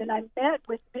 2005, and I met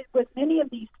with many of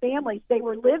these families. They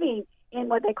were living in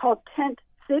what they called tent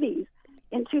cities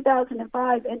in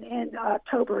 2005, and in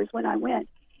October is when I went.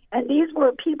 And these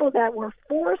were people that were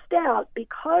forced out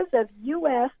because of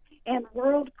U.S. and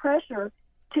world pressure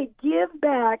to give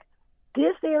back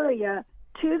this area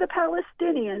to the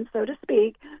Palestinians, so to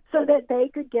speak, so that they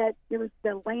could get, it was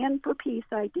the land for peace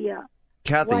idea.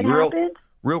 Kathy,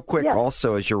 real quick, yes.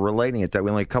 Also, as you're relating it, that we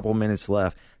only have a couple of minutes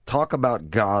left, talk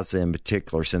about Gaza in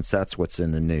particular, since that's what's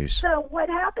in the news. So what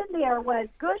happened there was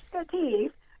Gush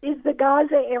Katif is the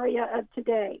Gaza area of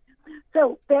today.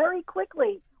 So very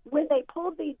quickly, when they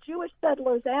pulled the Jewish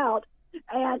settlers out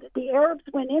and the Arabs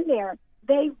went in there,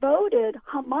 they voted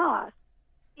Hamas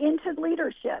into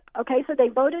leadership. Okay, so they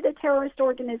voted a terrorist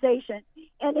organization,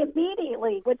 and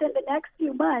immediately, within the next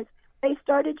few months, they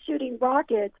started shooting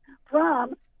rockets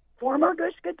from former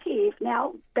Gush Katif,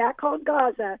 now back called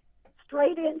Gaza,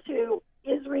 straight into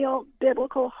Israel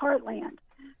biblical heartland.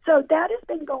 So that has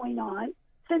been going on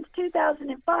since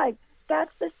 2005.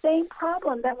 That's the same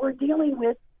problem that we're dealing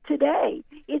with today.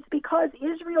 It's because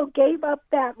Israel gave up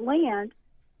that land,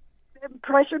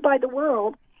 pressured by the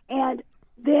world, and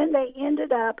Then they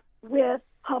ended up with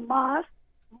Hamas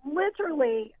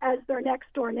literally as their next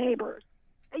door neighbors.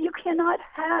 You cannot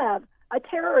have a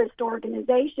terrorist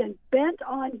organization bent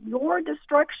on your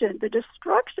destruction, the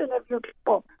destruction of your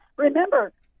people.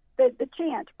 Remember the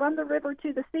chant, from the river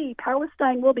to the sea,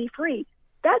 Palestine will be free.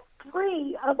 That's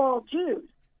free of all Jews.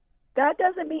 That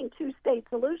doesn't mean two-state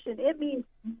solution. It means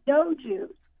no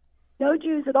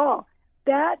Jews at all.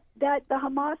 That the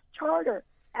Hamas charter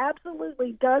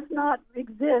absolutely does not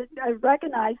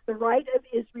recognize the right of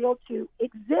Israel to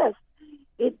exist.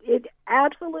 It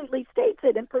absolutely states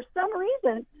it. And for some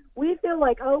reason, we feel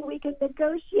like, we can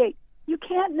negotiate. You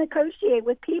can't negotiate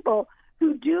with people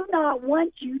who do not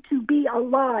want you to be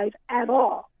alive at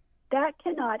all. That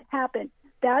cannot happen.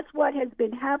 That's what has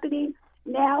been happening.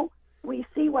 Now we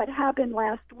see what happened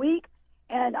last week,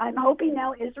 and I'm hoping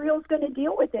now Israel's going to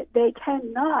deal with it. They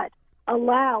cannot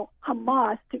allow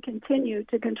Hamas to continue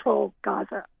to control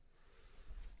Gaza.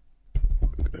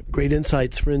 Great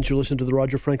insights, friends. You're listening to the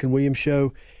Roger Franklin Williams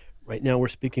Show. Right now we're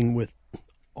speaking with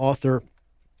author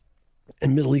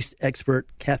and Middle East expert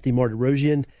Kathy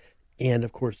Martirosyan, and,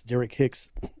 of course, Derek Hicks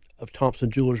of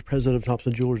Thompson Jewelers, president of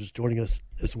Thompson Jewelers, is joining us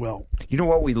as well. You know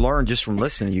what we learned just from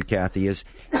listening to you, Kathy, is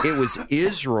it was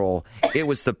Israel, it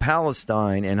was the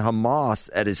Palestine and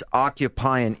Hamas that is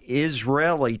occupying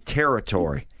Israeli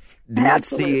territory. That's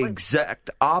the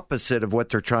exact opposite of what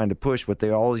they're trying to push, what they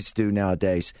always do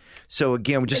nowadays. So,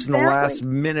 again, just in the last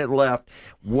minute left,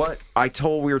 what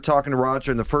we were talking to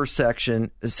Roger in the first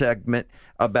segment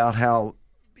about how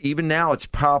even now it's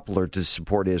popular to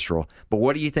support Israel. But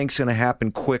what do you think is going to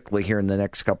happen quickly here in the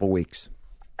next couple of weeks?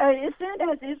 As soon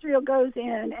as Israel goes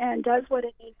in and does what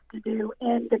it needs to do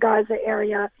in the Gaza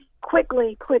area,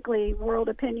 quickly, world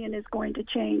opinion is going to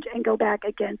change and go back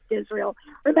against Israel.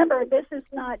 Remember, this is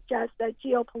not just a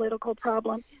geopolitical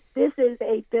problem. This is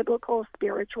a biblical,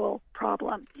 spiritual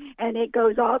problem. And it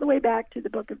goes all the way back to the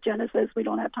book of Genesis. We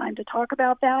don't have time to talk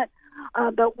about that.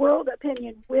 But world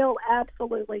opinion will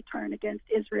absolutely turn against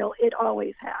Israel. It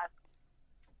always has.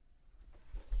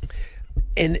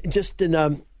 And just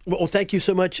well, thank you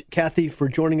so much, Kathy, for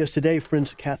joining us today.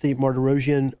 Friends, Kathy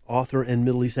Martirosyan, author and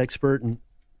Middle East expert. And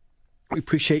we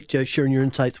appreciate sharing your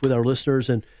insights with our listeners.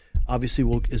 And obviously,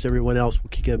 as everyone else,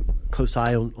 we'll keep a close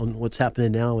eye on what's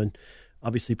happening now and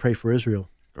obviously pray for Israel.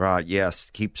 Right, yes.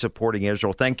 Keep supporting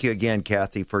Israel. Thank you again,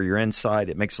 Kathy, for your insight.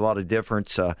 It makes a lot of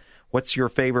difference. What's your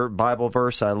favorite Bible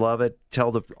verse? I love it.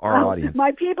 Tell our audience.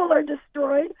 My people are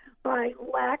destroyed by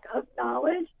lack of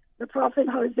knowledge, the prophet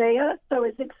Hosea. So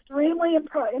it's extremely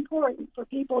important for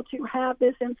people to have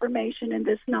this information and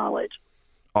this knowledge.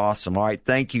 Awesome. All right.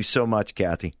 Thank you so much,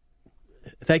 Kathy.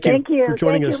 Thank you for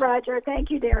joining us. Thank you, Roger. Thank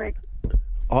you, Derek.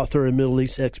 Author and Middle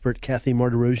East expert Kathy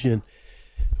Martirosyan.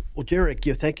 Well, Derek,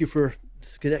 thank you for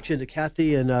this connection to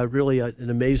Kathy and really an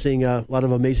amazing, a lot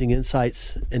of amazing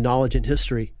insights and knowledge and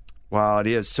history. Wow, it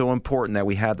is so important that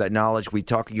we have that knowledge.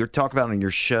 You're talking about in your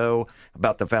show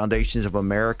about the foundations of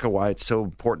America, why it's so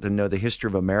important to know the history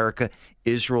of America.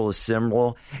 Israel is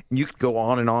similar. And you could go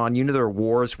on and on. You know, there are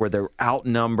wars where they're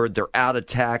outnumbered, they're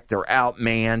out-attacked, they're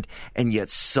outmanned, and yet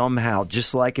somehow,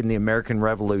 just like in the American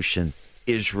Revolution,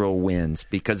 Israel wins.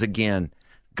 Because, again,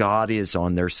 God is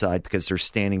on their side because they're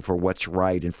standing for what's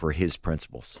right and for his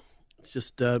principles. It's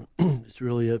just, it's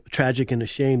really tragic and a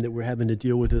shame that we're having to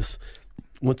deal with this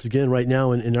once again right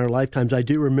now in our lifetimes. I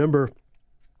do remember,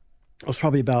 I was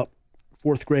probably about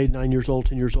fourth grade, 9 years old,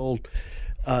 10 years old,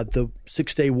 the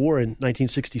Six-Day War in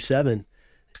 1967,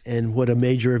 and what a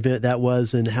major event that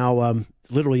was, and how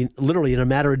literally in a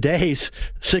matter of days,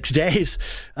 6 days,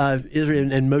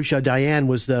 Israel and Moshe Dayan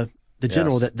was the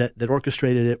general that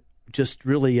orchestrated it. Just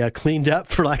really cleaned up,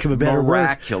 for lack of a better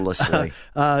miraculously.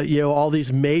 All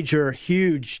these major,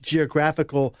 huge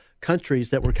geographical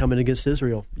countries that were coming against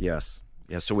Israel. Yes.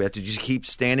 So we have to just keep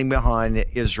standing behind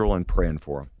Israel and praying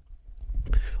for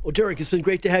them. Well, Derek, it's been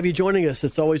great to have you joining us.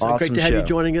 It's always awesome great to have show. You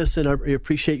joining us, and I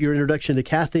appreciate your introduction to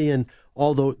Kathy and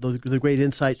all the great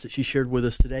insights that she shared with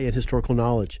us today and historical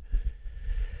knowledge.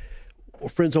 Well,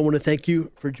 friends, I want to thank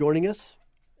you for joining us,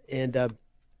 and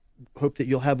hope that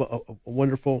you'll have a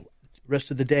wonderful rest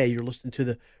of the day. You're listening to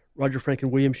the Roger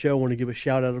Franklin Williams Show. I want to give a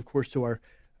shout out, of course, to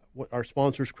our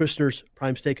sponsors, Christner's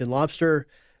Prime Steak and Lobster,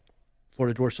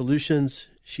 Florida Door Solutions,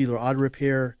 Sheeler Auto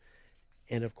Repair,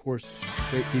 and, of course,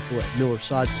 great people at Miller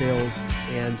Sod Sales,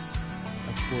 and,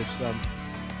 of course,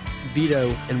 Vito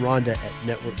and Rhonda at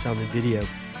Network Sound and Video.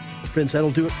 Well, friends, that'll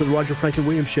do it for the Roger Franklin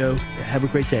Williams Show. Have a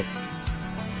great day.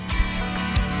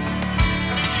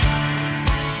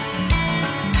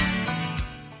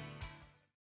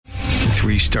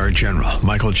 3-star general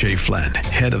Michael J. Flynn,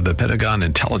 head of the Pentagon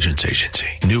Intelligence Agency,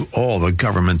 knew all the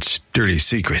government's dirty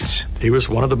secrets. He was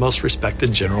one of the most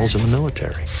respected generals in the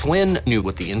military. Flynn knew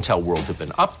what the intel world had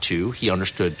been up to. He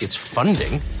understood its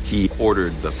funding. He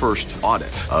ordered the first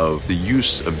audit of the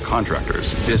use of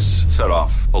contractors. This set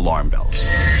off alarm bells.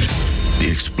 The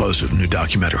explosive new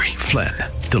documentary, Flynn,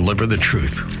 Deliver the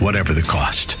Truth, Whatever the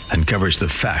Cost, uncovers the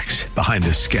facts behind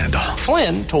this scandal.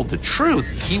 Flynn told the truth.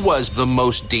 He was the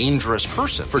most dangerous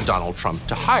person for Donald Trump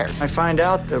to hire. I find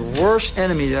out the worst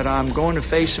enemy that I'm going to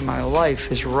face in my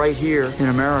life is right here in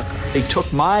America. They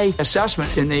took my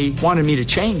assessment and they wanted me to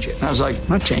change it. And I was like, I'm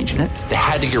not changing it. They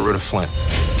had to get rid of Flynn.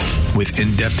 With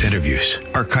in-depth interviews,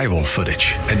 archival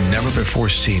footage, and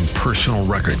never-before-seen personal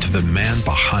records of the man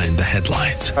behind the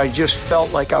headlines. I just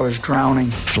felt like I was drowning.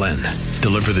 Flynn,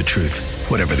 Deliver the Truth,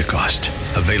 Whatever the Cost.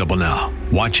 Available now.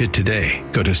 Watch it today.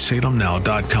 Go to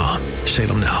salemnow.com.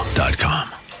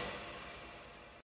 salemnow.com.